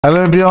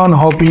Hello everyone,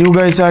 hope you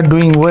guys are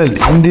doing well.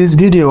 In this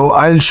video,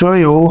 I'll show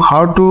you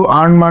how to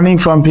earn money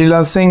from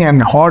freelancing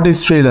and what is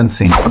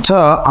freelancing. আচ্ছা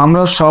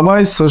আমরা সবাই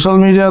social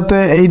মিডিয়াতে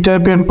এই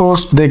টাইপের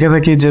post দেখে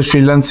থাকি যে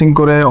ফ্রিল্যান্সিং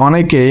করে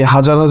অনেকেই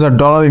হাজার হাজার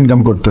ডলার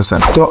ইনকাম করতেছেন।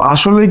 তো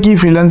আসলে কি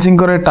ফ্রিল্যান্সিং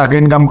করে টাকা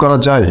ইনকাম করা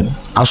যায়?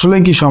 আসলে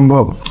কি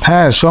সম্ভব?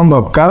 হ্যাঁ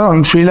সম্ভব, কারণ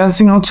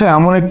ফ্রিল্যান্সিং হচ্ছে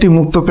এমন একটি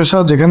মুক্ত পেশা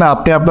যেখানে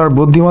আপনি আপনার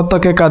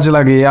বুদ্ধিমত্তাকে কাজে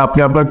লাগিয়ে আপনি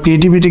আপনার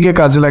ক্রিয়েটিভিটিকে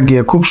কাজে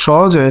লাগিয়ে খুব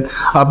সহজে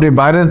আপনি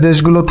বাইরের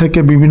দেশগুলো থেকে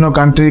বিভিন্ন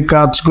কান্ট্রির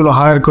কাজগুলো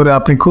হায়ার করে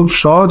আপনি খুব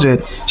সহজে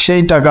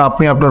সেই টাকা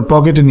আপনি আপনার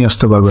পকেটে নিয়ে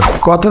আসতে পারবেন।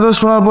 কথাটা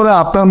শোনার পরে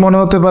আপনার মনে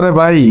হতে পারে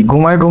ভাই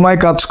ঘুমায়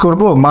কাজ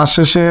করব, মাস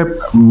শেষে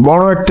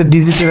বড় একটা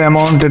ডিজিটাল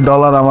অ্যামাউন্টের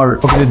ডলার আমার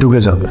পকেটে ঢুকে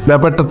যাবে।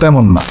 ব্যাপারটা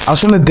তেমন না।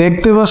 আসলে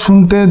দেখতে বা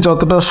শুনতে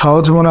যতটা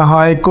সহজ মনে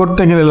হয়,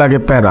 করতে গেলে লাগে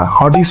প্যারা।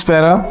 হোয়াট ইজ প্যারা?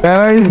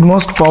 প্যারা is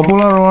most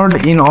popular word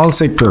in all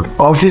sector.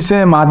 অফিসে,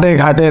 মাঠে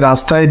ঘাটে,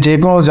 রাস্তায়, যে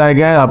কোনো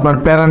জায়গায় আপনার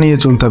প্যারা নিয়ে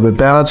চলতে হবে।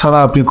 প্যারা ছাড়া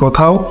আপনি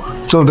কোথাও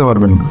চলতে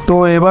পারবেন না। তো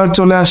এবার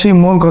চলে আসি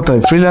মূল কথায়,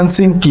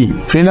 ফ্রিল্যান্সিং কি?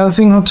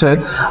 ফ্রিল্যান্সিং হচ্ছে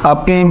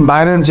আপনি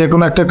বাইরের যে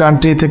কোনো একটা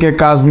কান্ট্রি থেকে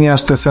কাজ নিয়ে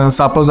আসতেছেন।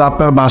 সাপোজ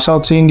আপনার বাসা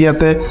হচ্ছে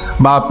ইন্ডিয়াতে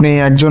বা আপনি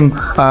একজন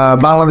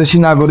বাংলাদেশি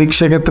নাগরিক,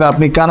 সেক্ষেত্রে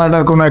আপনি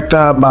কানাডার কোনো একটা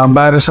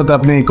বাইরের সাথে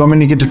আপনি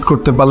কমিউনিকেটেড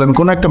করতে পারলেন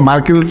কোনো একটা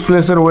মার্কেট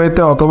প্লেসের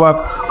ওয়েতে, অথবা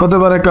হতে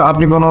পারে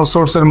আপনি কোনো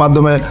সোর্সের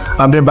মাধ্যমে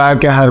আপনি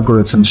বায়ারকে হায়ার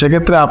করেছেন।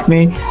 সেক্ষেত্রে আপনি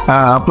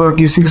আপনার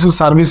কিছু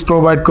সার্ভিস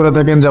প্রোভাইড করে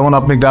থাকেন, যেমন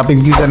আপনি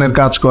গ্রাফিক্স ডিজাইনের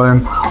কাজ করেন,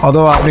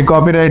 অথবা আপনি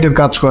কপিরাইটের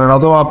কাজ করেন,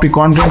 অথবা আপনি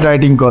কন্টেন্ট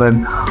রাইটিং করেন,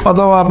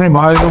 অথবা আপনি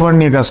ভয়েস ওভার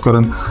নিয়ে কাজ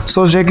করেন।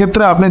 সো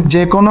সেক্ষেত্রে আপনি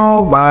যে কোনো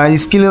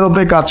স্কিলের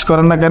উপরে কাজ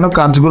করেন না কেন,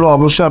 কাজগুলো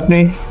অবশ্যই আপনি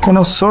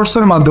কোনো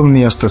সোর্সের মাধ্যমে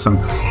নিয়ে আসতেছেন।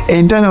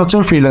 এইটাই হচ্ছে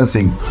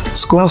ফ্রিল্যান্সিং।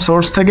 কোনো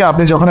সোর্স থেকে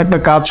আপনি যখন একটা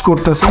কাজ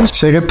করতেছেন,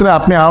 সেক্ষেত্রে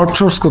আপনি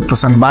আউটসোর্স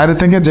করতেছেন। বাইরে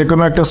থেকে যে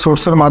কোনো একটা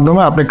সোর্সের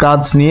মাধ্যমে আপনি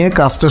কাজ নিয়ে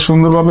কাজটা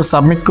সুন্দরভাবে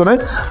সাবমিট করে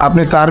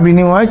আপনি তার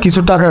বিনিময়ে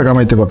কিছু টাকা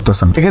কামাইতে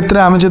পারতেছেন। এক্ষেত্রে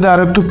আমি যদি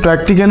আরো একটু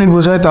প্র্যাকটিক্যালি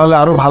বোঝাই তাহলে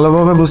আরো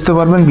ভালোভাবে বুঝতে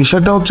পারবেন।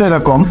 বিষয়টা হচ্ছে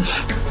এরকম,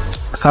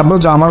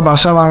 সাপোজ আমার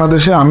বাসা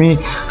বাংলাদেশে, আমি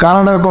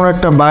কানাডার কোনো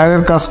একটা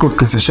বায়ারের কাজ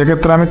করতেছি।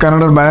 সেক্ষেত্রে আমি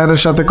কানাডার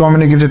বায়ারের সাথে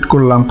কমিউনিকেটেড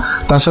করলাম,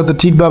 তার সাথে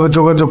ঠিকভাবে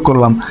যোগাযোগ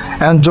করলাম।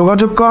 অ্যান্ড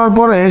যোগাযোগ করার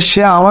পরে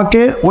সে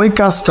আমাকে ওই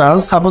কাজটা,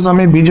 সাপোজ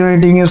আমি ভিডিও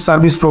এডিটিংয়ের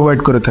সার্ভিস প্রোভাইড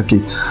করে থাকি,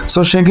 সো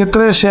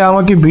সেক্ষেত্রে সে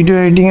আমাকে ভিডিও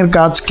এডিটিংয়ের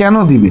কাজ কেন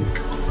দিবে?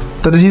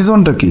 তার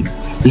রিজনটা কি?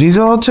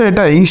 রিজন হচ্ছে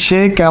এটাই, সে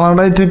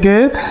কানাডায় থেকে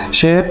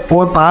সে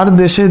তার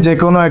দেশে যে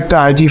কোনো একটা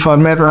আইটি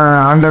ফার্মের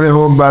আন্ডারে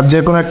হোক বা যে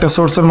কোনো একটা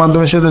সোর্সের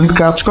মাধ্যমে সে যদি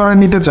কাজ করে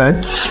নিতে চায়,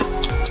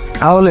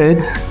 তাহলে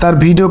তার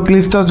ভিডিও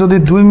ক্লিপটা যদি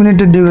 2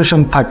 মিনিটের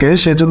ডিউরেশন থাকে,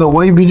 সে যদি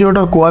ওই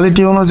ভিডিওটার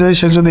কোয়ালিটি অনুযায়ী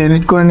সে যদি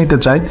এডিট করে নিতে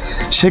চায়,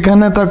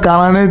 সেখানে তার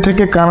কানাডায়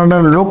থেকে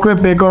কানাডার লোকরে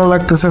পে করা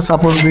লাগতেছে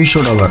সাপোজ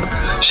 $200।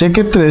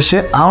 সেক্ষেত্রে সে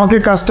আমাকে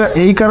কাজটা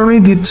এই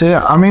কারণেই দিচ্ছে,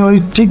 আমি ওই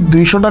ঠিক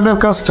 $200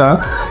 কাজটা,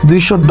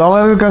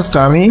 $200 কাজটা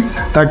আমি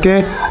তাকে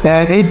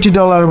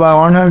 $80 বা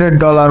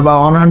 $100 বা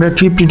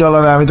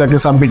 $150 আমি তাকে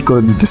সাবমিট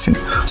করে দিতেছি।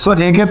 সো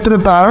এক্ষেত্রে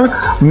তার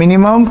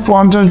মিনিমাম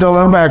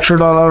 $50 বা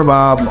 $100 বা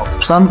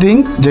সামথিং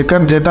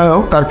যেটা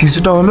তার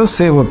কিছুটা হলেও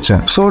সেভ হচ্ছে।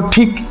 সো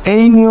ঠিক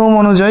এই নিয়ম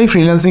অনুযায়ী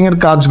ফ্রিল্যান্সিং এর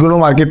কাজগুলো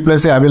মার্কেট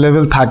প্লেসে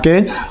অ্যাভেলেবেল থাকে।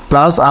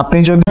 প্লাস আপনি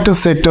যদি একটা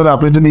সেক্টরে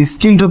আপনি যদি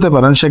স্কিলড হতে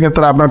পারেন,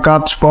 সেক্ষেত্রে আপনার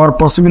কাজ পাওয়ার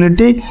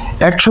পসিবিলিটি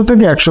 100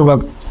 থেকে 100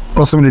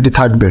 পসিবিলিটি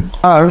থাকবে।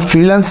 আর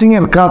ফ্রিল্যান্সিং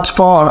এর কাজ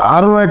পাওয়ার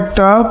আরও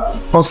একটা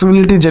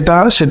পসিবিলিটি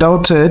সেটা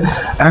হচ্ছে,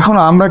 এখন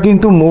আমরা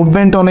কিন্তু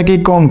মুভমেন্ট অনেকেই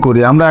কম করি।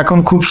 আমরা এখন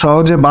খুব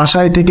সহজে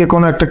বাসায় থেকে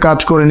কোনো একটা কাজ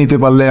করে নিতে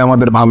পারলে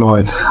আমাদের ভালো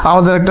হয়।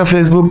 আমাদের একটা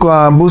ফেসবুক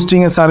বুস্টিং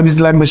এর সার্ভিস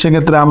লাগবে,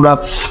 সেক্ষেত্রে আমরা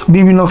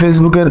বিভিন্ন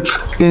ফেসবুকের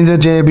পেজে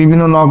যে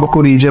বিভিন্ন নক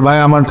করি যে ভাই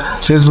আমার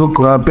ফেসবুক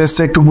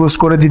পেজটা একটু বুস্ট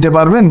করে দিতে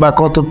পারবেন, বা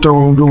কত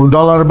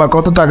ডলার বা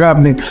কত টাকা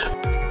আপনি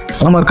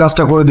আমার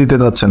কাজটা করে দিতে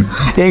যাচ্ছেন।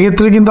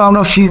 এক্ষেত্রে কিন্তু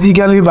আমরা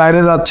ফিজিক্যালি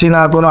বাইরে যাচ্ছি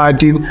না, কোনো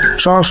আইটির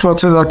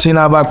সংস্পর্শে যাচ্ছি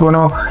না, বা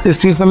কোনো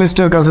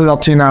স্পেশালিস্টের কাছে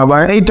যাচ্ছি না, বা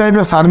এই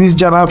টাইপের সার্ভিস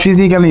যারা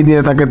ফিজিক্যালি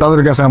দিয়ে থাকে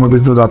তাদের কাছে আমরা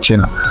কিন্তু যাচ্ছি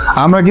না।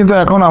 আমরা কিন্তু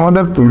এখন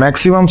আমাদের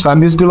ম্যাক্সিমাম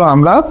সার্ভিসগুলো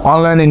আমরা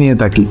অনলাইনে নিয়ে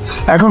থাকি।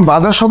 এখন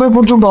বাজার সদাই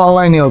পর্যন্ত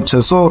অনলাইনে হচ্ছে।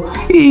 সো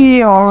এই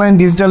অনলাইন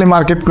ডিজিটালি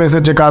মার্কেট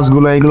প্লেসের যে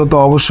কাজগুলো, এগুলো তো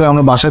অবশ্যই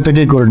আমরা বাসা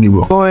থেকেই করে নিব।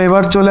 তো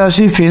এবার চলে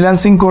আসি,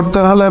 ফ্রিল্যান্সিং করতে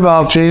হলে বা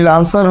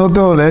ফ্রিল্যান্সার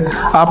হতে হলে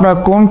আপনার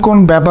কোন কোন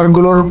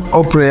ব্যাপারগুলোর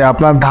উপরে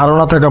আপনার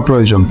ধারণা থাকা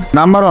প্রয়োজন।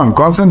 নাম্বার 1,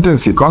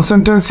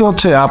 কনসিস্টেন্সি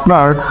হচ্ছে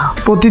আপনার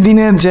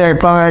প্রতিদিনের যে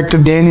আপনার একটা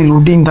ডেইলি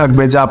রুটিন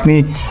থাকবে, যে আপনি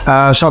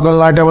সকাল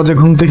 9টা বাজে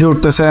ঘুম থেকে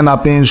উঠতেছেন,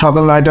 আপনি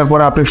সকাল 9টার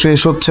পরে আপনি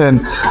ফ্রেশ হচ্ছেন,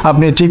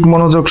 আপনি ঠিক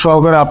মনোযোগ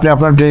সহকারে আপনি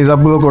আপনার ড্রেস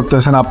আপগুলো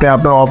করতেছেন, আপনি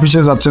আপনার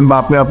অফিসে যাচ্ছেন বা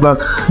আপনি আপনার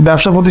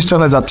ব্যবসা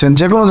প্রতিষ্ঠানে যাচ্ছেন,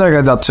 যে কোনো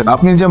জায়গায় যাচ্ছেন,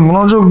 আপনি যে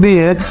মনোযোগ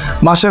দিয়ে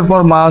মাসের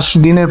পর মাস,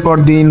 দিনের পর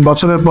দিন,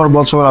 বছরের পর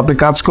বছর আপনি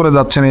কাজ করে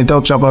যাচ্ছেন, এটা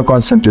হচ্ছে আপনার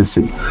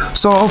কনসিস্টেন্সি।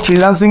 সো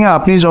ফ্রিল্যান্সিংয়ে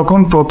আপনি যখন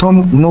প্রথম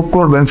মুভ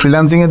করবেন,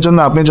 ফ্রিল্যান্সিং এর জন্য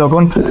আপনি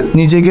যখন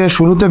নিজেকে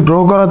শুরুতে গ্রো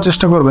করার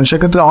চেষ্টা করবেন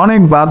সেক্ষেত্রে অনেক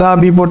বাধা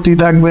বিপত্তি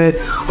থাকবে।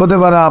 হতে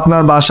পারে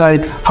আপনার বাসায়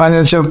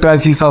ফাইন্যান্সিয়াল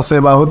ক্রাইসিস আছে,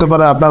 বা হতে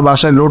পারে আপনার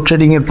বাসায়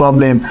লোডশেডিং এর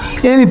প্রবলেম,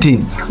 এনিথিং,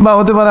 বা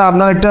হতে পারে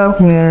আপনার একটা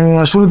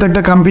শুরুতে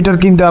একটা কম্পিউটার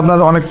কিনতে আপনার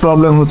অনেক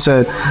প্রবলেম হচ্ছে।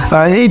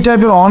 এই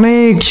টাইপের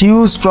অনেক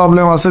হিউজ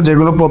প্রবলেম আছে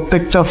যেগুলো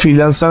প্রত্যেকটা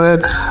ফ্রিল্যান্সারের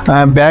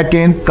ব্যাক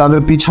এন্ড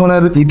তাদের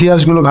পিছনের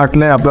ইতিহাসগুলো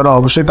ঘাটলে আপনারা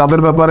অবশ্যই তাদের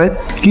ব্যাপারে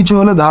কিছু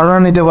হলে ধারণা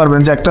নিতে পারবেন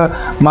যে একটা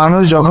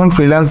মানুষ যখন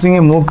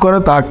ফ্রিল্যান্সিংয়ে মুভ করে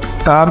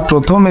তার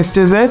প্রথম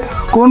স্টেজে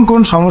কোন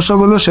কোন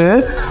সমস্যাগুলো সে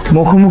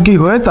মুখোমুখি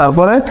হয়ে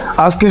তারপরে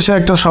আজকে সে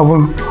একটা সফল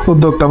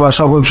উদ্যোক্তা বা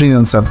সফল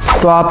ফ্রিল্যান্সার।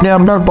 তো আপনি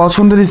আপনার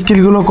পছন্দের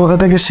স্কিলগুলো কোথা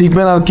থেকে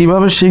শিখবেন আর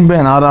কিভাবে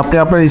শিখবেন, আর আপনি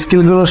আপনার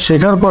স্কিলগুলো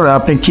শেখার পরে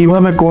আপনি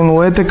কিভাবে কোন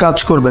ওয়েতে কাজ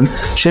করবেন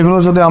সেগুলো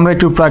যদি আমরা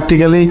একটু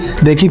প্র্যাকটিক্যালি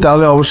দেখি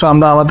তাহলে অবশ্যই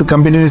আমরা আমাদের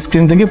কম্পিউটার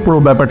স্ক্রিন থেকে পুরো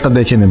ব্যাপারটা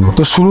দেখে নেব।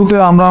 তো শুরুতে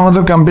আমরা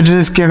আমাদের কম্পিউটার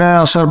স্ক্রিনে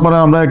আসার পরে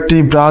আমরা একটি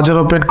ব্রাউজার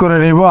ওপেন করে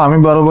নিব। আমি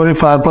বরাবরই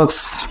ফায়ারফক্স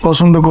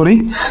পছন্দ করি।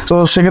 তো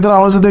সেক্ষেত্রে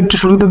আমরা যদি একটু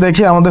শুরুতে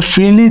দেখি আমাদের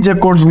ফ্রিলি যে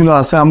কোর্সগুলো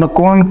আছে, আমরা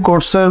কোন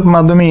কোর্সের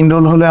মাধ্যমে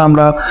এনরোল হলে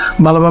আমরা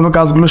ভালোভাবে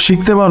কাজগুলো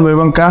শিখতে পারবো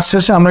এবং কাজ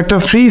শেষে আমরা একটা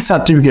ফ্রি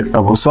সার্টিফিকেট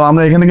পাবো। সো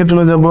আমরা এখান থেকে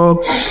চলে যাব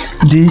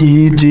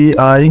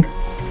DEGITAL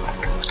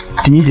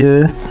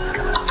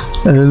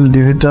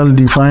ডিজিটাল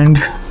ডিফাইন্ড।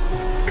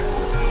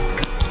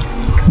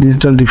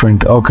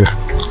 ওকে,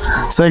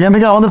 সো এখান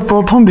থেকে আমাদের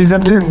প্রথম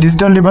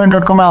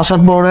digitaldefined.com এ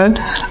আসার পরে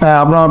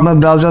আপনারা আপনার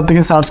ব্রাউজার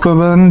থেকে সার্চ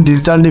করবেন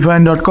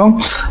digitaldefined.com।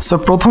 সো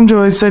প্রথম যে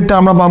ওয়েবসাইটটা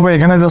আমরা পাবো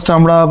এখানে জাস্ট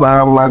আমরা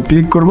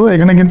ক্লিক করব।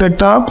 এখানে কিন্তু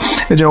একটা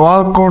এই যে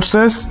all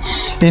courses,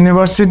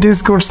 universities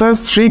courses,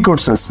 free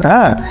courses,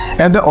 হ্যাঁ,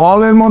 এতে অল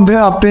এর মধ্যে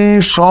আপনি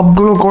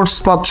সবগুলো কোর্স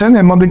পাচ্ছেন।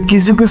 এর মধ্যে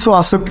কিছু কিছু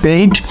আছে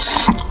পেইড,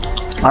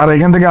 আর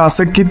এখান থেকে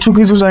আছে কিছু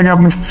কিছু জায়গায়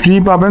আপনি ফ্রি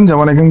পাবেন।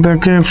 যেমন এখান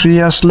থেকে ফ্রি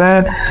আসলে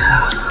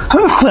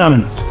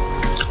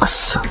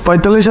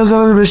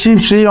 45,000-এর বেশি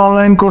ফ্রি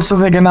অনলাইন কোর্সেস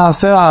এখানে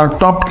আছে। আর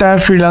top tyre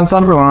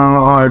freelancer,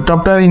 top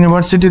tyre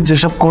ইউনিভার্সিটির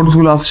যেসব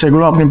কোর্সগুলো আছে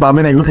সেগুলো আপনি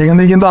পাবেন এখান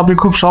থেকে। কিন্তু আপনি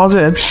খুব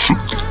সহজে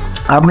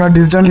আপনার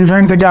ডিজিটাল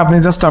ডিফাইন থেকে আপনি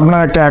জাস্ট আপনার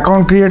একটা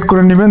অ্যাকাউন্ট ক্রিয়েট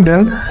করে নেবেন।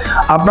 দেন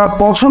আপনার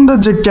পছন্দের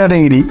যে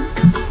ক্যাটাগরি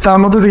তার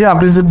মধ্যে থেকে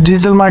আপনি যদি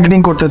ডিজিটাল মার্কেটিং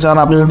করতে চান,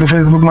 আপনি যদি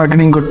ফেসবুক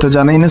মার্কেটিং করতে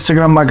চান,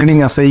 ইনস্টাগ্রাম মার্কেটিং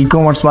আছে, e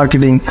commerce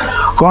marketing,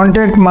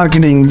 content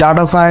marketing,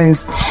 data science,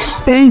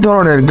 এই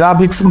ধরনের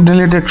গ্রাফিক্স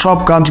রিলেটেড সব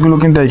কাজগুলো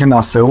কিন্তু এখানে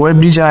আছে। Web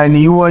design,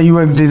 UI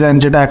UX design,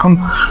 যেটা এখন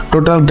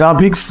টোটাল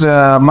গ্রাফিক্স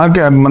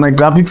মার্কেট মানে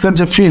গ্রাফিক্সের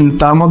যে ফিল্ড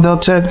তার মধ্যে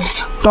হচ্ছে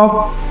টপ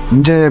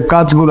যে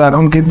কাজগুলো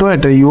এখন কিন্তু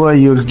এটা UI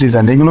UX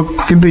ডিজাইন। এগুলো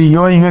কিন্তু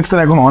UI UX এর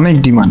এখন অনেক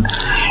ডিমান্ড।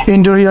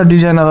 ইন্টেরিয়র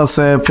ডিজাইনার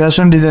আছে,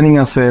 ফ্যাশন ডিজাইনিং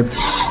আছে,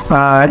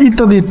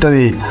 ইত্যাদি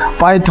ইত্যাদি।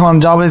 পাইথন,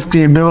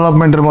 জাভাস্ক্রিপ্ট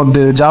ডেভেলপমেন্টের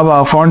মধ্যে Java,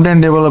 front end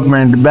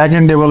development, back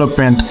end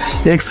development,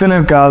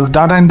 এক্সেলের কাজ,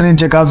 ডাটা এন্ট্রির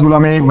যে কাজগুলো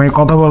আমি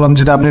কথা বললাম,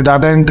 যেটা আপনি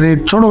ডাটা এন্ট্রির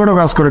ছোটোখাটো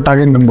কাজ করে টাকা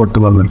ইনকাম করতে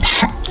পারবেন।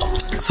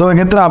 সো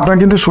এক্ষেত্রে আপনার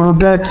কিন্তু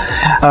শুরুতে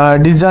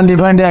ডিজিটাল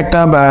ডিফাইন্ডে একটা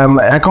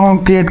অ্যাকাউন্ট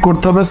ক্রিয়েট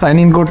করতে হবে, সাইন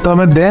ইন করতে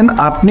হবে। দেন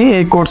আপনি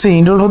এই কোর্সে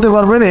এনরোল হতে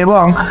পারবেন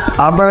এবং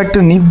আপনার একটা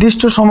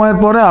নির্দিষ্ট সময়ের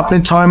পরে আপনি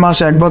 6 মাস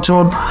 1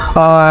 বছর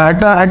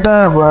একটা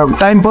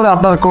টাইম পরে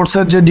আপনার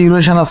কোর্সের যে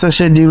ডিউরেশন আছে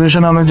সেই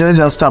ডিউরেশন অনুযায়ী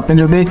জাস্ট আপনি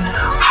যদি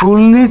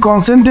ফুললি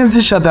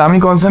কনসেন্ট্রেন্সির সাথে, আমি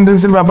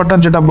কনসেন্ট্রেন্সির ব্যাপারটা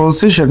যেটা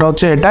বলছি সেটা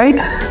হচ্ছে এটাই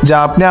যে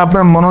আপনি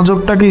আপনার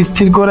মনোযোগটাকে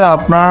স্থির করে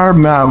আপনার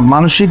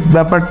মানসিক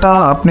ব্যাপারটা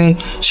আপনি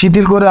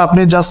শিথিল করে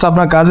আপনি জাস্ট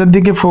আপনার কাজের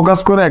দিকে ফোকাস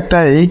করে একটা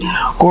এই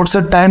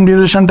কোর্সের টাইম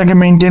ডিউরেশনটাকে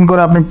মেনটেন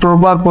করে আপনি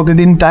প্রপার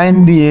প্রতিদিন টাইম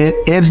দিয়ে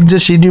এর যে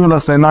শিডিউল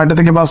আছে 9টা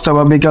থেকে 5টা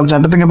বা বিকাল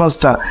 4টা থেকে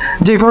 5টা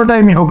যে কোনো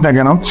টাইমই হোক না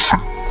কেন,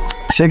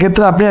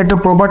 সেক্ষেত্রে আপনি একটা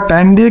প্রপার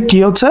টাইম দিয়ে কি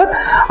হচ্ছে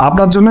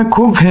আপনার জন্য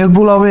খুব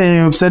হেল্পফুল হবে এই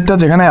ওয়েবসাইটটা,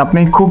 যেখানে আপনি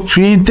খুব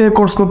ফ্রিতে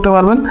কোর্স করতে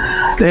পারবেন।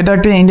 এটা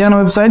একটা ইন্ডিয়ান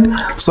ওয়েবসাইট।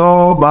 সো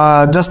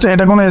জাস্ট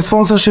এটা কোনো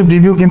স্পন্সরশিপ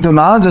রিভিউ কিন্তু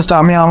না, জাস্ট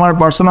আমি আমার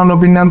পার্সোনাল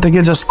ওপিনিয়ন থেকে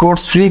জাস্ট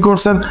কোর্স, ফ্রি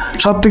কোর্সের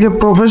সব থেকে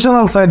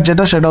প্রফেশনাল সাইট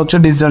যেটা সেটা হচ্ছে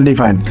ডিজিটাল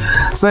ডিফাইন্ড।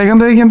 সো এখান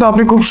থেকে কিন্তু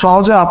আপনি খুব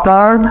সহজে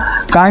আপনার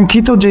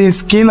কাঙ্ক্ষিত যে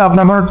স্কিল,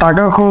 আপনার কোনো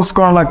টাকা খরচ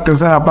করা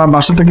লাগতেছে, আপনার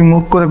বাসা থেকে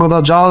মুভ করে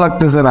কোথাও যাওয়া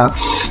লাগতেছে না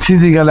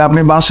ফিজিক্যালি,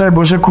 আপনি বাসায়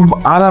বসে খুব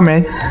আরামে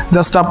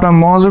জাস্ট আপনার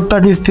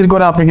মনোযোগটাকে স্থির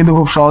করে আপনি কিন্তু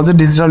খুব সহজে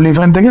ডিজিটাল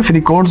ডিফাইন্ড থেকে ফ্রি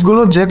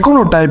কোর্সগুলো যে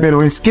কোনো টাইপের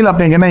ওই স্কিল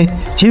আপনি এখানে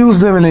হিউজ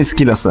লেভেলের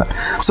স্কিল আছে।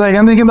 সো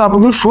এখান থেকে কিন্তু আপনি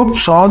খুব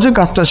সহজে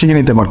কাজটা শিখে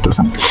নিতে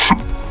পারতেছেন।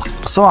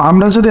 সো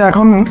আমরা যদি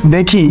এখন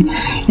দেখি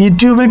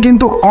ইউটিউবে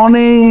কিন্তু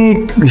অনেক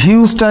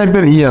হিউজ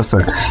টাইপের আছে।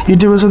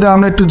 ইউটিউবে যদি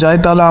আমরা একটু যাই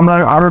তাহলে আমরা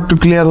আরও একটু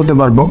ক্লিয়ার হতে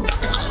পারবো।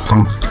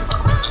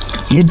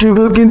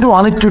 ইউটিউবে কিন্তু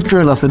অনেক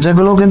টিউটোরিয়াল আছে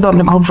যেগুলো কিন্তু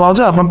আপনি খুব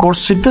সহজে আপনার কোর্স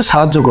শিখতে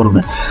সাহায্য করবে।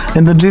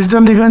 কিন্তু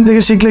ডিজিটাল ডিফাইন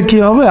থেকে শিখলে কি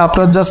হবে,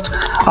 আপনার জাস্ট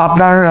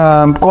আপনার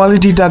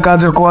কোয়ালিটিটা,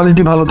 কাজের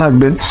কোয়ালিটি ভালো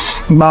থাকবে,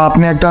 বা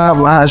আপনি একটা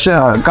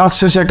কাজ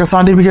শেষে একটা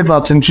সার্টিফিকেট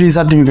পাচ্ছেন, ফ্রি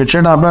সার্টিফিকেট,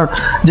 সেটা আপনার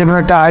যে কোনো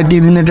একটা IT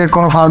রিলেটেড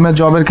কোনো ফার্মের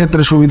জবের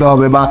ক্ষেত্রে সুবিধা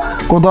হবে, বা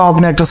কোথাও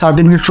আপনি একটা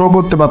সার্টিফিকেট শো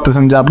করতে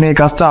পারতেছেন যে আপনি এই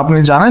কাজটা আপনি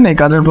জানেন, এই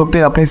কাজের প্রতি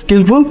আপনি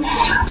স্কিলফুল।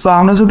 সো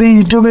আমরা যদি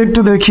ইউটিউবে একটু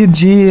দেখি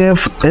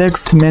GFX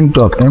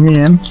মেন্টর,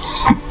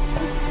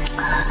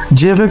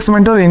 GFX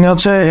মেন্টর, ইনি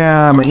হচ্ছে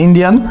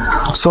ইন্ডিয়ান।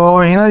 সো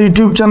এনার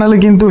ইউটিউব চ্যানেলে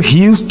কিন্তু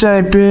হিউজ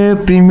টাইপের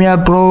প্রিমিয়ার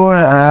প্রো,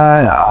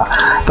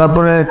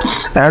 তারপরে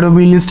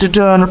অ্যাডোবি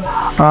ইলাস্ট্রেটর,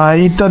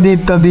 ইত্যাদি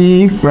ইত্যাদি,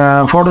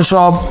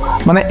 ফটোশপ,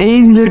 মানে এই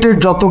রিলেটেড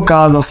যত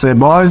কাজ আছে,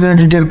 ভয়েস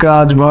এডিটের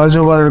কাজ, ভয়েস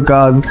ওভারের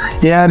কাজ,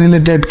 এআই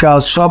রিলেটেড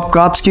কাজ, সব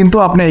কাজ কিন্তু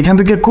আপনি এখান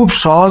থেকে খুব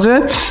সহজে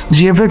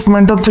জিএফএক্স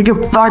মেন্টর থেকে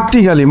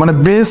প্র্যাকটিক্যালি, মানে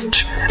বেস্ট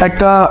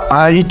একটা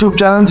ইউটিউব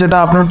চ্যানেল যেটা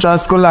আপনার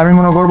চয়েস করলে আমি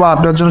মনে করবো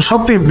আপনার জন্য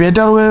সবথেকে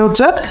বেটার ওয়ে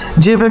হচ্ছে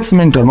জিএফএক্স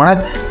মেন্টর। মানে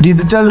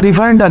ডিজিটাল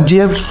রিফাইন্ড আর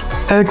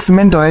জিএফএক্স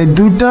মেন্টর, এই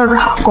দুইটার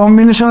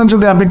কম্বিনেশনে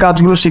যদি আপনি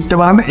কাজগুলো শিখতে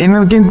পারেন,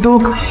 এনার কিন্তু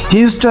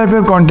হিউজ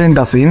টাইপের কন্টেন্ট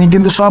আছে, ইনি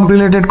কিন্তু সব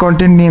রিলেটেড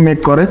কন্টেন্ট নিয়ে মেক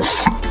করে,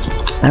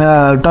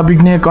 টপিক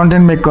নিয়ে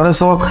কন্টেন্ট মেক করে।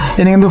 সো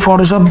এনে কিন্তু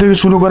ফটোশপ থেকে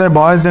শুরু করে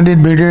ভয়েস এডিট,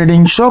 ভিডিও এডিটিং,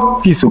 সব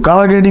কিছু,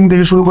 কালার গ্রেডিং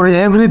থেকে শুরু করে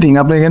এভরিথিং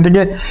আপনি এখান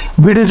থেকে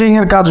ভিডিও এডিটিং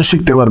এর কাজও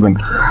শিখতে পারবেন।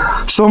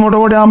 সো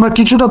মোটামুটি আমরা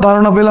কিছুটা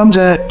ধারণা পেলাম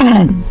যে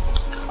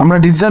আমরা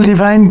digital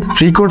define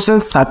free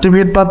courses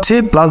certificate পাচ্ছি,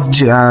 প্লাস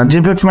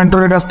জিএফএক্স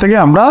মেন্টরের কাছ থেকে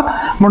আমরা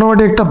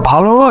মোটামুটি একটা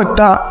ভালো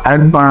একটা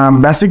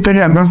বেসিক থেকে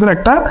অ্যাডভান্সের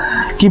একটা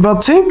কি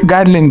পাচ্ছি,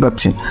 গাইডলাইন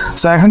পাচ্ছি।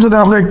 সো এখন যদি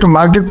আমরা একটু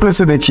মার্কেট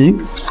প্লেসে দেখি,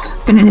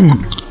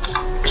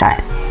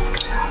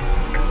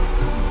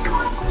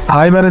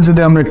 ফাইবারে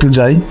যদি আমরা একটু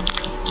যাই,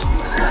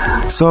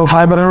 সো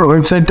ফাইবারের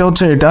ওয়েবসাইটটা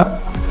হচ্ছে এটা,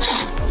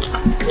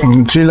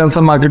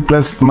 ফ্রিল্যান্সার মার্কেট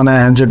প্লেস, মানে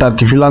যেটা আর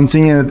কি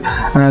ফ্রিল্যান্সিং এর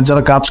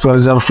যারা কাজ করে,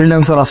 যারা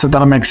ফ্রিল্যান্সার আছে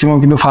তারা ম্যাক্সিমাম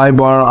কিন্তু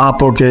ফাইবার,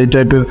 আপওয়ার্ক এই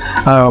টাইপের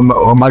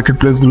মার্কেট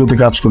প্লেসগুলোতে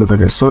কাজ করে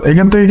থাকে। সো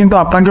এখান থেকে কিন্তু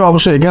আপনাকে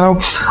অবশ্যই এখানেও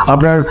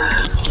আপনার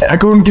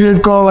অ্যাকাউন্ট ক্রিয়েট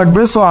করা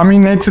লাগবে। সো আমি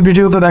নেক্সট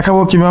ভিডিওতে দেখাবো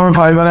কীভাবে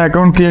ফাইবারে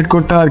অ্যাকাউন্ট ক্রিয়েট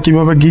করতে হয়,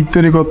 কীভাবে গিগ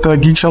তৈরি করতে হয়,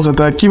 গিগ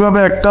সাজাতে হয়, কীভাবে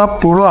একটা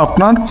পুরো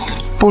আপনার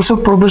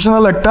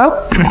প্রফেশনাল একটা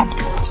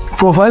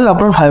প্রোফাইল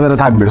আপনার ফাইবারে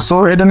থাকবে। সো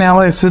এটা নিয়ে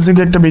আমার স্পেসিফিক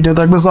একটা ভিডিও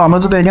থাকবে। সো আমরা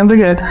যদি এখান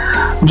থেকে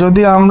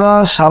যদি আমরা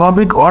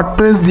স্বাভাবিক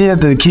ওয়ার্ডপ্রেস দিয়ে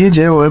দেখি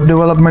যে ওয়েব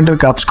ডেভেলপমেন্টের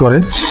কাজ করে,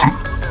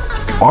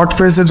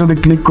 ওয়ার্ডপ্রেসে যদি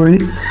ক্লিক করি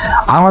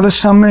আমাদের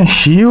সামনে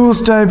হিউজ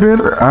টাইপের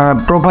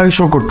প্রোফাইল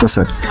শো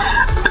করতেছে।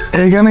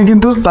 এইখানে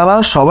কিন্তু তারা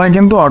সবাই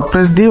কিন্তু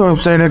ওয়ার্ডপ্রেস দিয়ে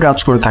ওয়েবসাইটে কাজ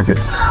করে থাকে।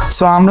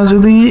 সো আমরা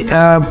যদি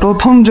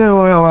প্রথম যে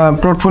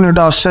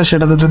পোর্টফোলিওটা আসছে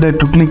সেটাতে যদি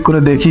একটু ক্লিক করে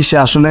দেখি সে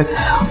আসলে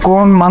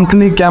কোন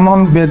মান্থলি কেমন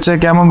বেচে,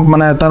 কেমন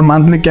মানে তার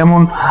মান্থলি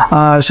কেমন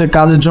সে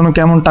কাজের জন্য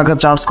কেমন টাকা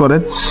চার্জ করে।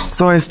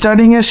 সো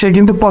স্টার্টিংয়ে সে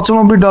কিন্তু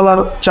 $95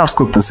 চার্জ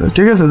করতেছে,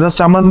 ঠিক আছে। জাস্ট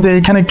আমরা যদি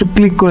এইখানে একটু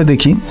ক্লিক করে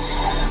দেখি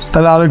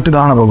তাহলে আরও একটু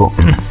ধারণা পাবো।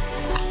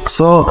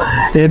 সো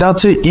এটা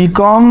হচ্ছে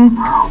ইকম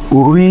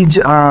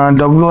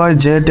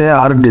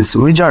WIJARDS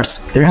উইজার্ডস।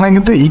 এখানে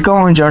কিন্তু ইকম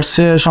উইজার্ডস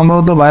সে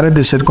সম্ভবত বাইরের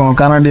দেশের কোনো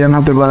কানাডিয়ান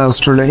হতে পারে,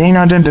 অস্ট্রেলিয়া,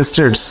 ইউনাইটেড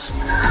স্টেটস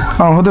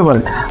হতে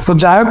পারে। সো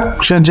যাই হোক,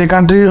 সে যে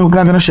কান্ট্রির হোক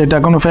না কেন সেটা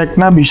কোনো ফ্যাক্ট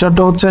না।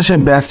 বিষয়টা হচ্ছে সে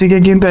বেসিকে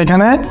কিন্তু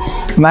এখানে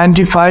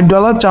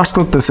 $95 চার্জ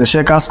করতেছে, সে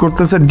কাজ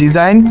করতেছে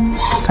ডিজাইন,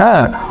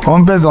 হ্যাঁ,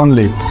 হোম পেজ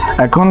অনলি।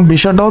 এখন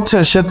বিষয়টা হচ্ছে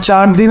সে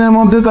 4 দিনের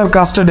মধ্যে তার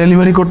কাজটা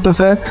ডেলিভারি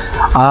করতেছে,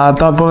 আর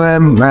তারপরে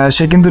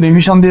সে কিন্তু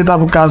রিভিশন দিয়ে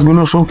তারপর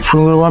কাজগুলো খুব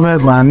সুন্দরভাবে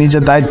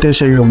নিজের দায়িত্বে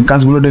সেই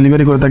কাজগুলো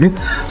ডেলিভারি করে থাকি।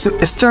 সো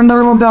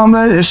স্ট্যান্ডার্ডের মধ্যে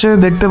আমরা এসে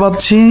দেখতে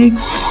পাচ্ছি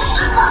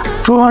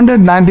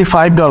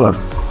 $295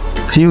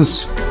 হিউজ।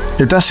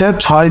 এটা সে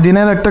 6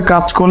 দিনের একটা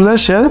কাজ করলে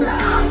সে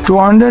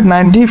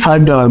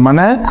 $295,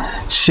 মানে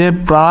সে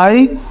প্রায়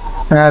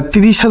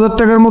 30,000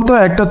 টাকার মতো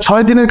একটা 6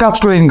 দিনের কাজ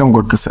করে ইনকাম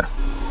করতেছে,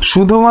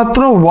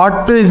 শুধুমাত্র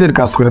ওয়ার্ডপ্রেসের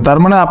কাজ করে। তার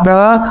মানে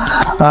আপনারা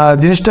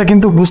জিনিসটা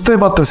কিন্তু বুঝতেই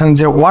পারতেছেন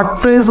যে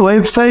ওয়ার্ডপ্রেস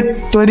ওয়েবসাইট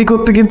তৈরি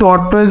করতে কিন্তু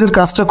ওয়ার্ডপ্রেসের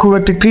কাজটা খুব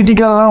একটা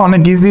ক্রিটিক্যাল না,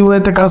 অনেক ইজি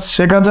ওয়েতে কাজ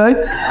শেখা যায়,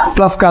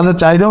 প্লাস কাজের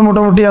চাহিদাও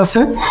মোটামুটি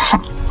আছে।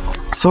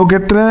 সো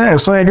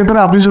এক্ষেত্রে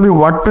আপনি যদি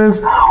ওয়ার্ডপ্রেস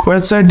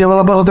ওয়েবসাইট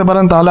ডেভেলপার হতে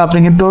পারেন তাহলে আপনি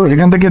কিন্তু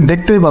এখান থেকে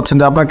দেখতেই পাচ্ছেন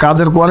যে আপনার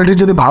কাজের কোয়ালিটি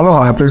যদি ভালো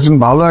হয়, আপনি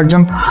ভালো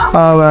একজন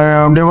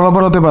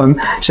ডেভেলপার হতে পারেন,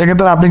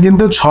 সেক্ষেত্রে আপনি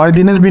কিন্তু 6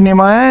 দিনের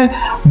বিনিময়ে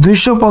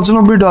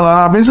 $295,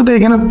 আপনি যদি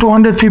এখানে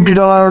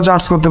 $250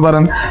 চার্জ করতে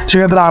পারেন,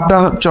 সেক্ষেত্রে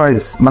আপনার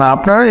চয়েস, মানে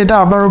আপনার এটা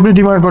আপনার উপরে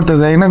ডিপেন্ড করতে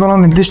যায়। এখানে কোনো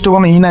নির্দিষ্ট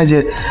কোনো নাই যে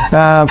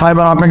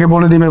ফাইবার আপনাকে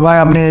বলে দিবে ভাই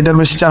আপনি এটার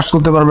বেশি চার্জ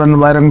করতে পারবেন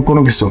বাইরে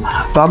কোনো কিছু।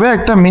 তবে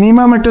একটা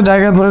মিনিমাম একটা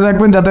জায়গা ধরে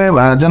রাখবেন যাতে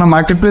যেন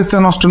মার্কেট প্লেসটা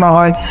নষ্ট না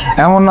হয়।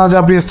 এমন না যে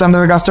আপনি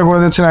স্ট্যান্ডার্ডের কাজটা করে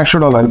দিচ্ছেন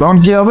 $100, তখন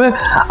কি হবে,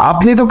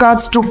 আপনি তো কাজ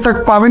টুকটাক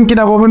পাবেন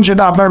কিনা পাবেন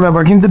সেটা আপনার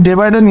ব্যাপার, কিন্তু ডে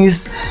বাই ডে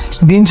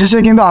দিন শেষে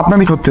কিন্তু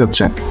আপনারই ক্ষতি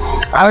হচ্ছে।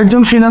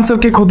 আরেকজন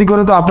ফ্রিল্যান্সারকে ক্ষতি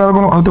করে তো আপনার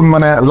কোনো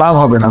মানে লাভ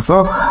হবে না। সো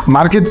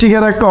মার্কেট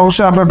টিকের একটা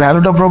অবশ্যই আপনার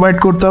ভ্যালুটা প্রোভাইড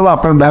করতে হবে,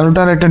 আপনার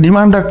ভ্যালুটার একটা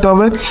ডিমান্ড রাখতে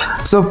হবে।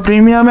 সো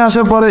প্রিমিয়ামে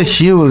আসার পরে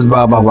হিউজ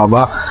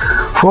বাবা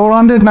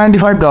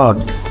 $495,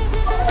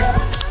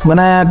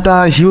 মানে একটা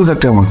হিউজ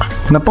একটা অ্যামাউন্ট,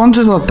 মানে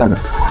 50,000 টাকা।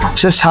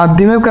 সে 7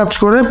 দিনের কাজ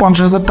করে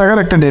 50,000 টাকার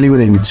একটা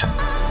ডেলিভারি নিচ্ছে,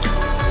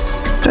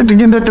 এটা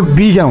কিন্তু একটা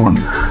বিগ অ্যামাউন্ট।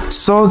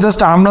 সো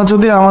জাস্ট আমরা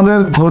যদি আমাদের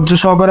ধৈর্য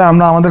সহকারে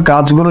আমরা আমাদের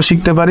কাজগুলো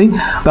শিখতে পারি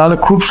তাহলে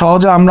খুব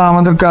সহজে আমরা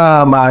আমাদের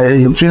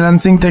এই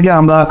ফ্রিল্যান্সিং থেকে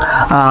আমরা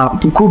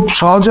খুব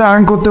সহজে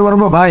আর্ন করতে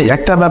পারবো। ভাই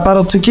একটা ব্যাপার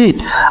হচ্ছে কি,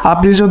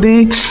 আপনি যদি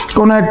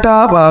কোনো একটা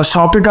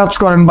শপে কাজ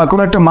করেন বা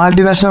কোনো একটা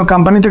মাল্টিন্যাশনাল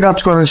কোম্পানিতে কাজ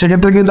করেন,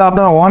 সেক্ষেত্রে কিন্তু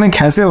আপনার অনেক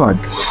হ্যাসেল হয়।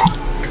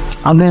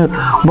 আপনি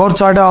ভোর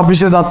 6টায়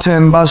অফিসে যাচ্ছেন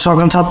বা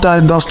সকাল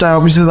 7টায় 10টায়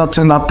অফিসে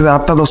যাচ্ছেন, রাত্রে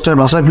 8টা 10টায়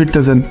বাসায়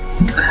ফিরতেছেন,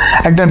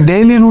 একটা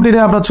ডেইলি রুটিনে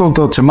আপনার চলতে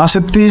হচ্ছে।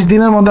 মাসের 30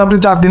 দিনের মধ্যে আপনি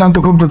 4 দিন তো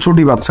খুব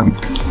ছুটি পাচ্ছেন।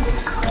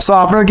 সো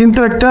আপনার কিন্তু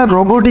একটা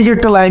রোবোটিক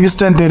একটা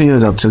লাইফস্টাইল তৈরি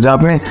হয়ে যাচ্ছে, যে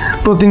আপনি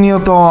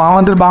প্রতিনিয়ত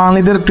আমাদের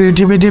বাঙালিদের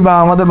ক্রিয়েটিভিটি বা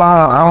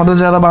আমাদের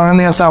যারা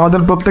বাঙালি আছে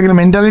আমাদের প্রত্যেকের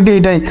মেন্টালিটি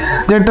এটাই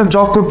যে একটা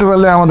জব করতে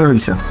পারলে আমাদের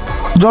হয়েছে,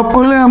 জব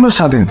করলে আমরা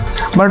স্বাধীন।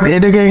 বাট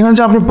এটাকে এখানে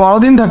হচ্ছে আপনি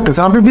পরাধীন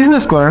থাকতেছেন, আপনি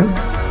বিজনেস করেন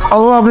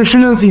অথবা আপনি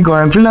ফ্রিল্যান্সিং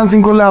করেন। ফ্রিল্যান্সিং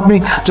করলে আপনি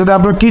যদি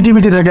আপনার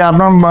ক্রিয়েটিভিটি থাকে,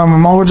 আপনার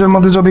মগজের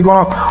মধ্যে যদি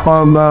কোনো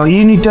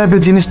ইউনিক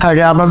টাইপের জিনিস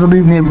থাকে, আপনার যদি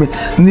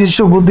নিজস্ব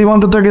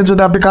বুদ্ধিমত্তাটাকে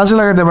যদি আপনি কাজে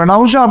লাগাতে পারেন,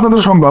 অবশ্যই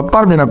আপনাদের সম্ভব,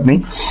 পারবেন আপনি।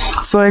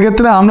 সো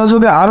এক্ষেত্রে আমরা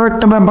যদি আরও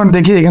একটা ব্যাপার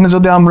দেখি, এখানে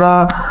যদি আমরা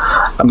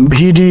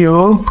ভিডিও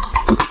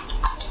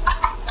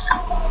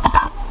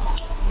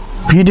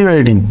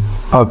এডিটিং,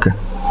 ওকে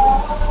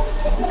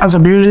আচ্ছা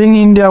বিল্ডিং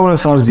ইন্ডিয়া বলে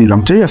সার্চ দিলাম,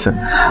 ঠিক আছে।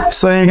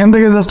 সো এখান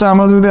থেকে জাস্ট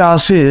আমরা যদি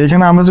আসি,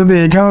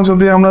 এখানেও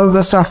যদি আমরা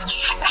জাস্ট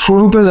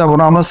শুরুতে যাবো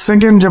না, আমরা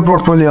সেকেন্ড যে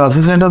পোর্টফোলিও আছে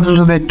সেটাতে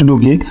যদি একটু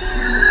ঢুকি,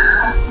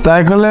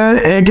 তাহলে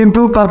এ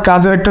কিন্তু তার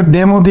কাজের একটা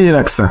ডেমো দিয়ে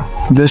রাখছে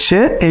যে সে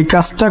এই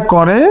কাজটা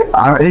করে,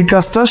 আর এই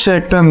কাজটা সে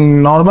একটা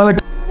নর্মাল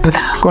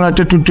কোনো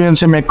একটা টিউটোরিয়াল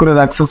সে মেক করে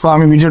রাখছে। সো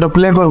আমি ভিডিওটা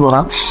প্লে করবো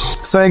না।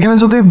 সো এখানে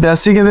যদি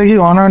বেসিকে দেখি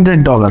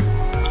 $100,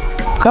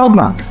 খারাপ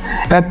না।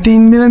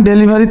 3 দিনের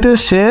ডেলিভারিতে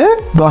সে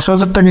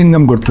 10,000 টাকা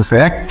ইনকাম করতেছে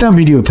একটা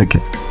ভিডিও থেকে।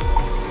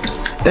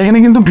 এখানে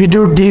কিন্তু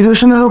ভিডিও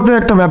ডিউরেশনের উপরে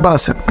একটা ব্যাপার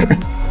আছে,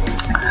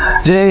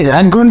 যে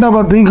 1 ঘন্টা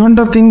বা 2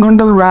 ঘন্টা 3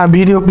 ঘন্টার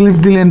ভিডিও ক্লিপ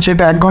দিলেন,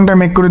 সেটা 1 ঘন্টা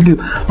মেক করে দিল,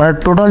 মানে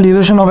টোটাল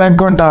ডিউরেশন অফ 1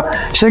 ঘন্টা,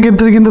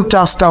 সেক্ষেত্রে কিন্তু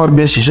চার্জটা আবার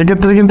বেশি।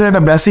 সেক্ষেত্রে কিন্তু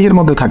এটা বেসিকের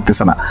মধ্যে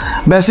থাকতেছে না।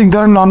 বেসিক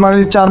ধরেন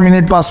নর্মালি 4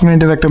 মিনিট 5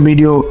 মিনিটের একটা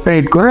ভিডিও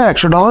পেড করে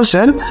 $100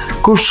 সে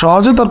খুব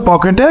সহজে তার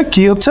পকেটে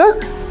কি হচ্ছে,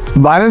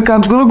 বাইরের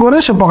কাজগুলো করে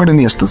সে পকেটে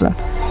নিয়ে আসতেছে।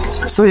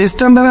 সো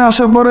স্ট্যান্ডার্ডে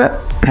আসার পরে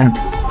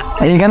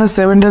এইখানে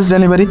 7 days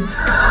delivery,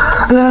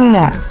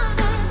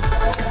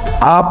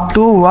 up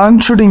to 1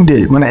 shooting day,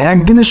 মানে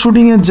একদিনের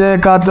শুটিংয়ের যে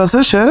কাজ আছে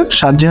সে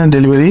 7 দিনের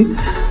ডেলিভারি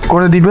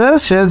করে দিবে।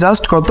 সে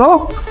জাস্ট কত,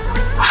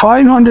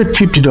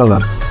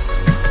 $550,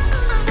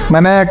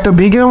 মানে একটা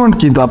বিগ অ্যামাউন্ট,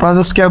 কিন্তু আপনারা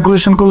জাস্ট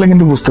ক্যালকুলেশন করলে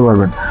কিন্তু বুঝতে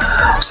পারবেন।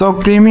 সো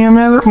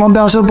প্রিমিয়ামের মধ্যে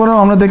আসার পরেও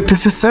আমরা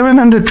দেখতেছি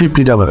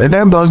 $750, এটা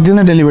 10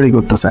 দিনে ডেলিভারি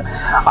করতেছে।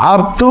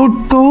 আপ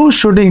টু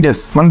শুটিং ডেস,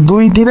 মানে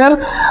 2 দিনের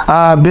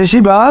বেশি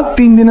বা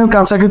 3 দিনের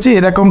কাছাকাছি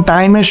এরকম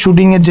টাইমের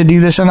শুটিংয়ের যে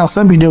ডিউরেশন আছে,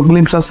 ভিডিও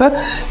ক্লিপস আছে,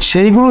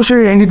 সেইগুলো সে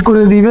এডিট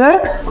করে দিবে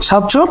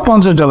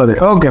 $750।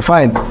 Okay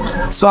fine.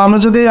 সো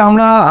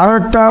আমরা আরও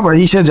একটা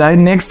ইসে যাই,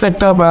 নেক্সট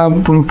একটা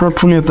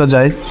পোর্টফোলিওতে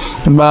যাই,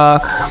 বা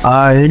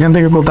এখান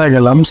থেকে কোথায়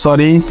গেলাম,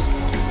 সরি,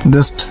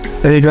 জাস্ট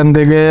এইখান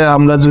থেকে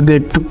আমরা যদি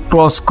একটু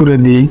ক্রস করে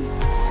দিই,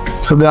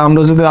 যদি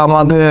আমরা যদি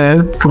আমাদের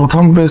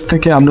প্রথম পেজ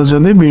থেকে আমরা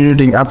যদি ভিডিও,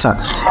 আচ্ছা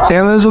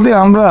এখানে যদি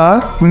আমরা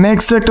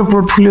নেক্সট একটা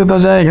পোর্টফোলিওতে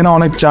যাই, এখানে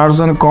অনেক চার্জ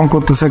অনেক কম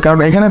করতেছে, কারণ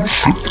এখানে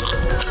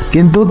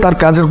কিন্তু তার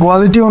কাজের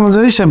কোয়ালিটি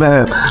অনুযায়ী সে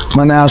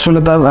মানে আসলে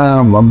তার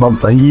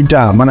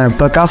মানে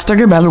তার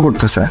কাজটাকে ভ্যালু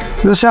করতেছে,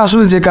 সে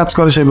আসলে যে কাজ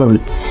করে সেভাবে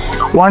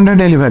 1 ডে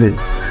ডেলিভারি।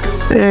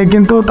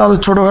 কিন্তু তার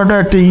ছোটোখাটো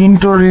একটা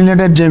ইন্ট্রো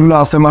রিলেটেড যেগুলো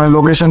আছে, মানে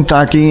লোকেশন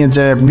ট্র্যাকিং এর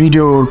যে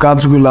ভিডিওর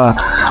কাজগুলা,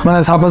 মানে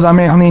সাপোজ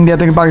আমি এখন ইন্ডিয়া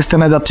থেকে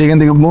পাকিস্তানে যাচ্ছি, এখান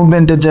থেকে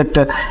মুভমেন্টের যে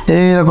একটা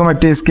এইরকম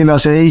একটা স্কিল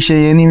আসে,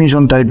 সেই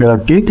অ্যানিমেশন টাইপের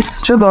আর কি,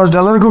 সে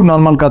 $10 খুব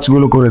নর্মাল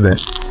কাজগুলো করে দেয়।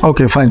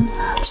 Okay fine.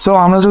 সো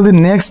আমরা যদি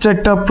নেক্সট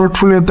একটা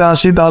পোর্টফোলিওতে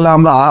আসি, তাহলে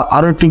আমরা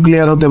আরও একটু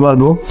ক্লিয়ার হতে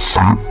পারবো।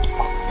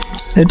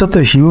 এটা তো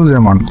হিউজ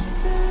অ্যামাউন্ট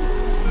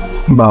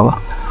বাবা,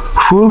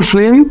 ফুল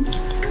ফিল্ম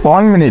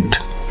 1 মিনিট,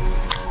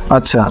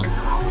 আচ্ছা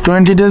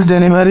 20 days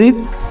ডেলিভারি,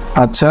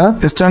 আচ্ছা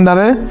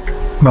স্ট্যান্ডার্ডে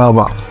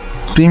বাবা,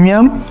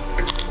 প্রিমিয়াম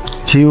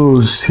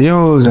হিউজ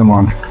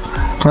অ্যামাউন্ট,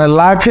 মানে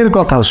লাখের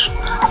কথা,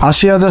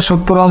 80,000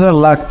 70,000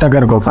 লাখ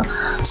টাকার কথা।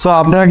 সো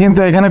আপনারা কিন্তু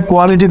এখানে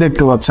কোয়ালিটি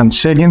দেখতে পাচ্ছেন,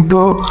 সে কিন্তু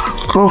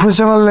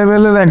প্রফেশনাল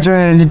লেভেলের একজন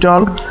এডিটর,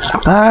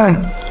 হ্যাঁ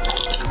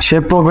সে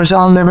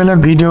প্রফেশনাল লেভেলের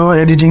ভিডিও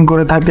এডিটিং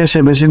করে থাকে, সে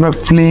বেশিরভাগ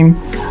ফিল্ম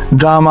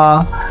ড্রামা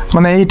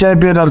মানে এই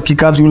টাইপের আর কি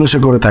কাজগুলো সে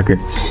করে থাকে।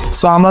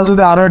 সো আমরা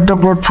যদি আরও একটা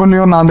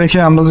পোর্টফোলিও না দেখে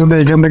আমরা যদি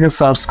এখান থেকে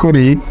সার্চ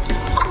করি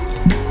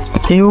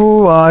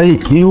UI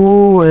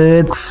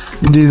UX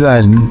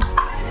design,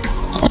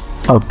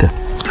 okay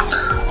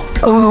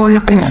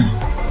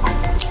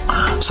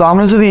so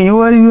আমরা যদি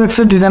UI UX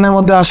এর ডিজাইনের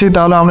মধ্যে আসি,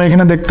 তাহলে আমরা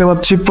এখানে দেখতে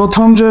পাচ্ছি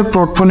প্রথম যে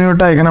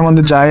পোর্টফোলিওটা, এখানের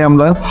মধ্যে যাই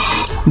আমরা,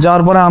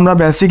 যাওয়ার পরে আমরা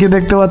বেসিকে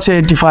দেখতে পাচ্ছি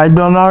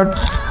 $85,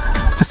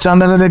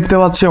 স্ট্যান্ডার্ডে দেখতে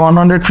পাচ্ছি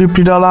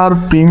 $150,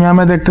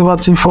 প্রিমিয়ামে দেখতে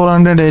পাচ্ছি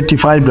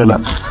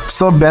 $485।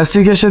 সো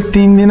বেসিকে সে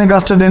 3 দিনে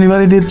কাজটা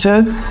ডেলিভারি দিচ্ছে,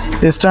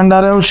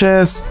 স্ট্যান্ডার্ডেও সে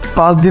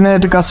 5 দিনে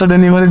কাজটা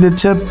ডেলিভারি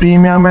দিচ্ছে,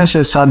 প্রিমিয়ামে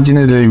সে 7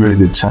 দিনে ডেলিভারি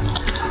দিচ্ছে।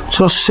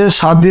 সো সে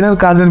 7 দিনের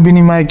কাজের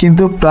বিনিময়ে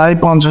কিন্তু প্রায়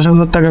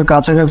 50,000 টাকার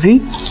কাছাকাছি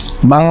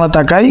বাংলা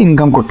টাকায়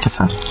ইনকাম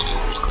করতেছে।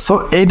 সো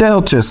এইটাই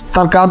হচ্ছে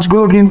তার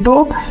কাজগুলো, কিন্তু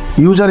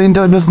ইউজার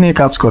ইন্টারফেস নিয়ে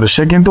কাজ করে।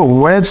 সে কিন্তু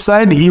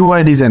ওয়েবসাইট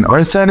UI ডিজাইন,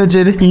 ওয়েবসাইটে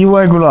যে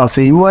UI গুলো আছে,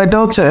 UIটা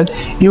হচ্ছে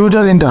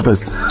ইউজার ইন্টারফেস।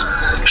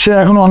 সে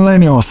এখন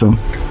অনলাইনেও আছে।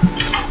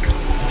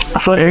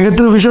 সো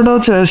এক্ষেত্রে বিষয়টা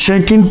হচ্ছে সে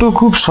কিন্তু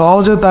খুব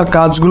সহজে তার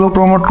কাজগুলো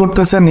প্রমোট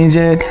করতেছে,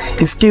 নিজে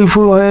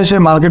স্কিলফুল হয়ে সে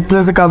মার্কেট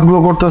প্লেসে কাজগুলো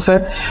করতেছে।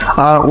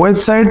 আর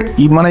ওয়েবসাইট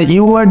মানে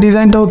ইউআই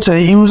ডিজাইনটা হচ্ছে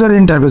ইউজার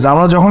ইন্টারফেস।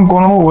 আমরা যখন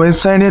কোনো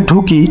ওয়েবসাইটে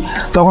ঢুকি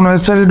তখন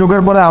ওয়েবসাইটে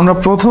ঢোকার পরে আমরা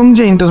প্রথম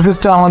যে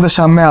ইন্টারফেসটা আমাদের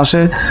সামনে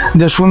আসে,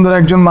 যে সুন্দর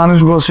একজন মানুষ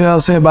বসে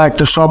আছে বা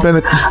একটা শপের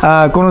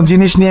কোনো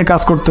জিনিস নিয়ে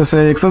কাজ করতেছে,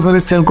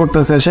 অ্যাক্সেসরিজ সেল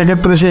করতেছে,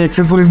 সেক্ষেত্রে সেই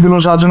অ্যাক্সেসরিজগুলো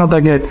সাজানো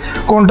থাকে,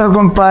 কোনটার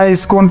কোন প্রাইস,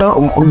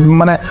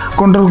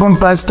 কোনটার কোন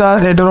প্রাইসটা,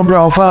 এটার উপরে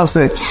অফার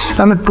আছে।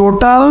 তাহলে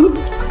টোটাল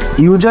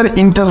ইউজার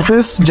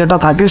ইন্টারফেস যেটা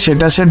থাকে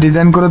সেটা সে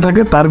ডিজাইন করে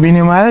থাকে। তার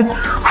বিনিময়ে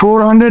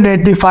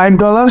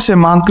 $485 সে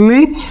মান্থলি,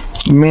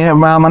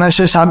 মানে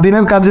সে 7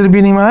 দিনের কাজের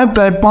বিনিময়ে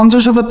প্রায়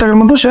 50,000 টাকার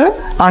মতো সে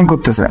আর্ন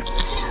করতেছে।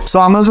 সো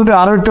আমরা যদি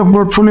আরও একটা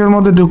পোর্টফোলিওর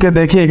মধ্যে ঢুকে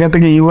দেখি, এখান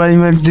থেকে ইউআই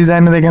ইউএক্স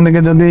ডিজাইনের এখান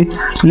থেকে যদি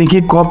লিখি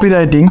কপি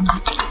রাইটিং,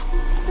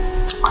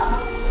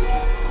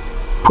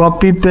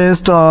 কপি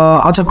পেস্ট,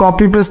 আচ্ছা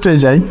কপি পেস্টে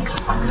যাই।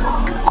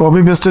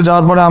 কপি পেস্টে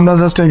যাওয়ার পরে আমরা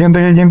জাস্ট এখান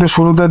থেকে কিন্তু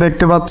শুরুতে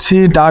দেখতে পাচ্ছি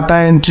ডাটা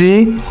এন্ট্রি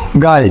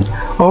গাই।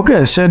 ওকে,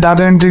 সে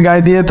ডাটা এন্ট্রি গাই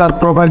দিয়ে তার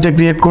প্রোফাইলটা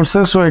ক্রিয়েট করছে।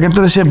 সো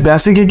এক্ষেত্রে সে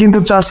বেসিকে কিন্তু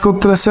চার্জ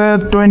করতেছে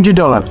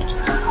 $20,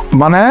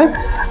 মানে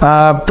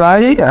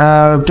প্রায়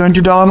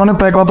 $20 মানে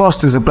প্রায় কত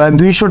আসতেছে, প্রায়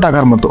 200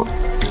 টাকার মতো।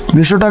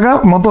 200 টাকার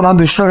মতো না,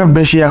 200 টাকার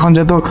বেশি, এখন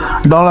যেহেতু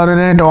ডলারের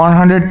রেট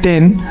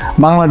 110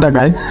 বাংলা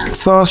টাকায়।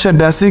 সো সে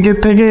বেসিকের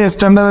থেকে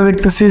স্ট্যান্ডার্ডে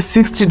দেখতেছি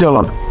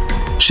 $60,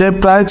 সে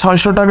প্রায়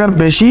 600 টাকার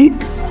বেশি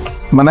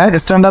মানে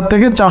স্ট্যান্ডার্ড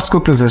থেকে চার্জ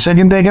করতেছে। সে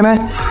কিন্তু এখানে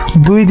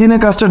 2 দিনে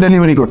কাজটা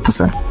ডেলিভারি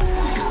করতেছে।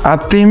 আর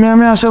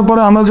প্রিমিয়ামে আসার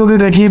পরে আমরা যদি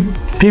দেখি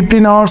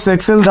 15 আওয়ার্স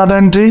এক্সেল ডাটা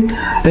এন্ট্রি,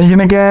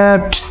 এখানে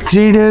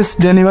 3 days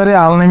delivery,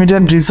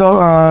 unlimited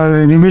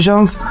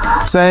revisions.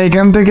 So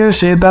এখান থেকে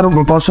সে তার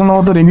পছন্দ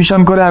মতো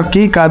রিভিশন করে আর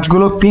কি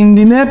কাজগুলো 3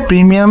 দিনে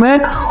প্রিমিয়ামে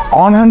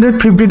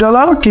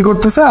 $150 কি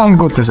করতেছে, আর্ন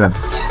করতেছে।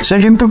 সে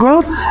কিন্তু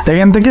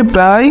এখান থেকে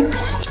প্রায়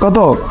কত,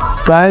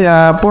 প্রায়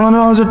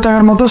 15,000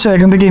 টাকার মতো সে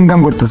এখান থেকে ইনকাম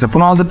করতেছে,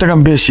 15,000 টাকা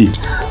বেশি।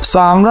 সো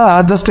আমরা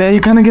জাস্ট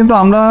এইখানে কিন্তু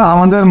আমরা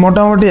আমাদের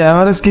মোটামুটি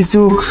অ্যাভারেজ কিছু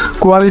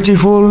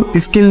কোয়ালিটিফুল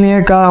স্কিল নিয়ে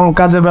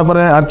কাজের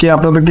ব্যাপারে আর কি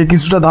আপনাদেরকে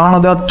কিছুটা ধারণা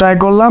দেওয়ার ট্রাই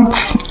করলাম।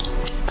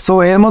 সো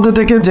এর মধ্যে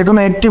থেকে যে কোনো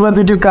 1টি বা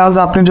 2টির কাজ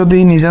আপনি যদি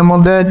নিজের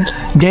মধ্যে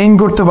গেইন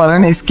করতে পারেন,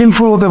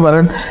 স্কিলফুল হতে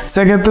পারেন,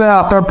 সেক্ষেত্রে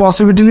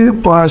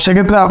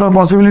আপনার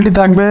পসিবিলিটি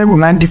থাকবে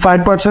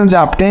 95% যে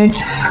আপনি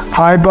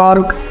ফাইবার,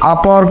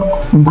 আপওয়ার্ক,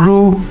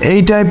 গ্রুপ এই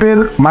টাইপের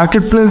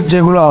মার্কেট প্লেস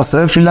যেগুলো আছে,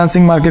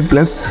 ফ্রিল্যান্সিং মার্কেট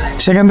প্লেস,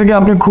 সেখান থেকে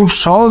আপনি খুব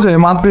সহজে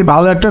মান্থলি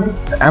ভালো একটা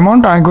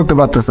অ্যামাউন্ট আর্ন করতে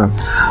পারতেছেন।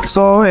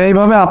 সো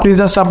এইভাবে আপনি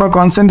জাস্ট আপনার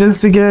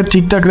কনসিস্টেন্সিকে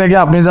ঠিকঠাক রেখে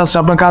আপনি জাস্ট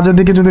আপনার কাজের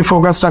দিকে যদি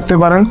ফোকাস রাখতে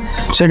পারেন,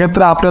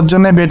 সেক্ষেত্রে আপনার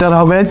জন্য বেটার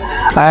হবে।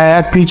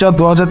 এক ফিচার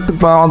 2000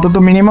 অন্তত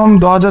মিনিমাম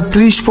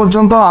 2030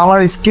 পর্যন্ত আমার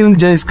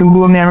যে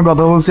স্কিলগুলো নিয়ে আমি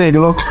কথা বলছি,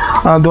 এগুলো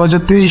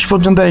 2030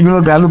 পর্যন্ত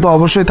এগুলোর ভ্যালু তো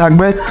অবশ্যই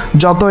থাকবে।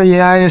 যত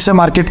এআই এসে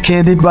মার্কেট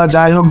খেয়ে দিক বা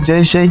যাই হোক,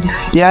 সেই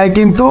এআই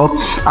কিন্তু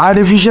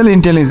আর্টিফিশিয়াল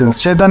ইন্টেলিজেন্স,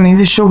 সে তার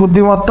নিজস্ব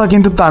বুদ্ধিমত্তা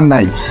কিন্তু তার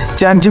নাই।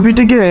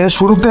 চ্যাটজিপিটিকে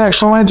শুরুতে এক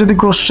সময় যদি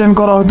কোশ্চেন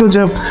করা হতো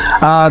যে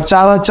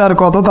 4 আর 4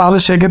 কত, তাহলে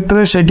সেক্ষেত্রে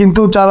সে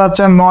কিন্তু 4 আর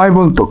 4 9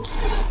 বলতো।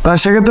 তা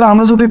সেক্ষেত্রে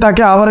আমরা যদি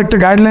তাকে আবার একটা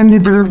গাইডলাইন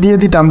দিয়ে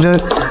দিতাম যে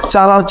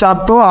 4 আর 4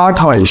 তো 8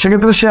 হয়,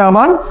 সেক্ষেত্রে সে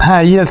আবার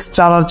হ্যাঁ ইয়েস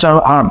 4 আর 4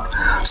 8।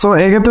 সো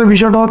এক্ষেত্রে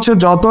বিষয়টা হচ্ছে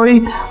যতই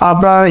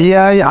আপনার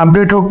এআই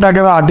আপডেট হোক না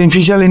কেন,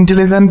 artificial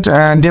intelligence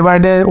day by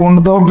day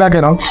উন্নত হোক না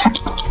কেন,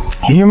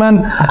 হিউম্যান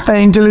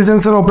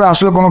ইন্টেলিজেন্সের ওপরে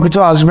আসলে কোনো কিছু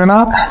আসবে না,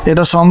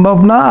 এটা সম্ভব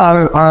না। আর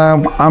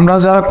আমরা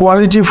যারা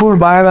কোয়ালিটিফুল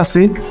বায়ার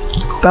আছি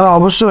তারা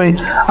অবশ্যই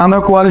আমরা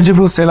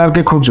কোয়ালিটিফুল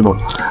সেলারকে খুঁজবো,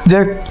 যে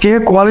কে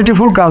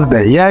কোয়ালিটিফুল কাজ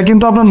দেয়।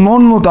 কিন্তু আপনার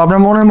আপনার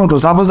মনের মতো,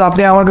 সাপোজ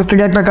আপনি আমার কাছ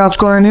থেকে একটা কাজ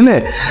করে নিলে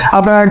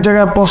আপনার এক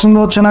জায়গায় পছন্দ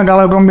হচ্ছে না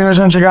কালার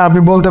কম্বিনেশন, সেখানে আপনি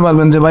বলতে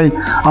পারবেন যে ভাই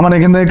আমার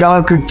এখান থেকে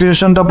কালার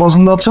ক্রিয়েশনটা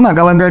পছন্দ হচ্ছে না,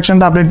 কালার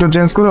কারেকশনটা আপনি একটু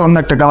চেঞ্জ করে অন্য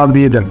একটা কালার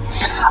দিয়ে দেন।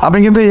 আপনি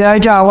কিন্তু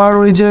এআইকে আবার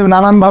ওই যে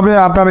নানানভাবে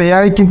আপনার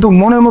এআই কিন্তু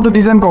মনের মতো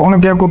ডিজাইন কখনো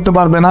কেউ করতে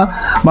পারবে না,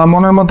 বা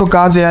মনের মতো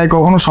কাজ এআই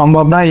কখনো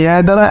সম্ভব না।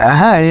 এআই দ্বারা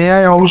হ্যাঁ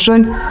এআই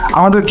অবশ্যই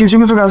আমাদের কিছু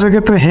কিছু কাজের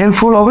ক্ষেত্রে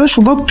হেল্পফুল হবে,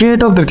 শুধু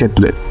ক্রিয়েটরদের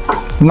ক্ষেত্রে,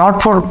 নট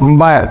ফর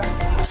বায়ার।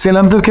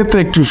 সেলারদের ক্ষেত্রে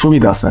একটু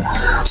সুবিধা আছে।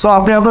 সো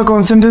আপনি আপনার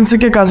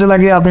কনসিস্টেন্সিকে কাজে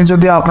লাগিয়ে, আপনি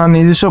যদি আপনার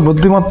নিজস্ব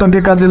বুদ্ধিমত্তাকে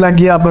কাজে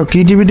লাগিয়ে, আপনার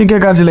ক্রিয়েটিভিটিকে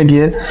কাজে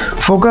লাগিয়ে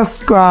ফোকাস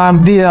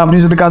দিয়ে আপনি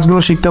যদি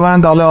কাজগুলো শিখতে পারেন,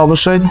 তাহলে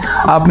অবশ্যই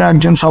আপনি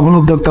একজন সফল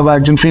উদ্যোক্তা বা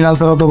একজন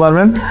ফ্রিল্যান্সার হতে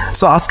পারবেন।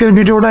 সো আজকের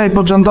ভিডিওটা এই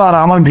পর্যন্ত। আর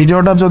আমার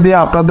ভিডিওটা যদি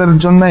আপনাদের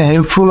জন্য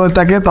হেল্পফুল হয়ে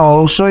থাকে, তো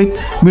অবশ্যই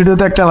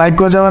ভিডিওতে একটা লাইক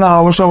করে যাবেন, আর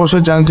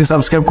অবশ্যই চ্যানেলটি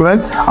সাবস্ক্রাইব করে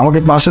আমাকে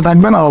পাশে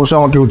থাকবেন, আর অবশ্যই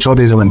আমাকে উৎসাহ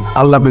দিয়ে যাবেন।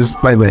 আল্লাহ হাফিজ,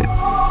 বাই বাই।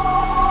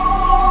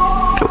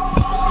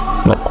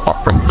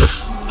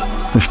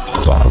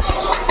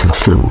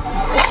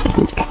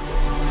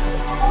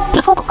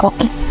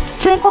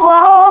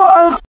 Wow.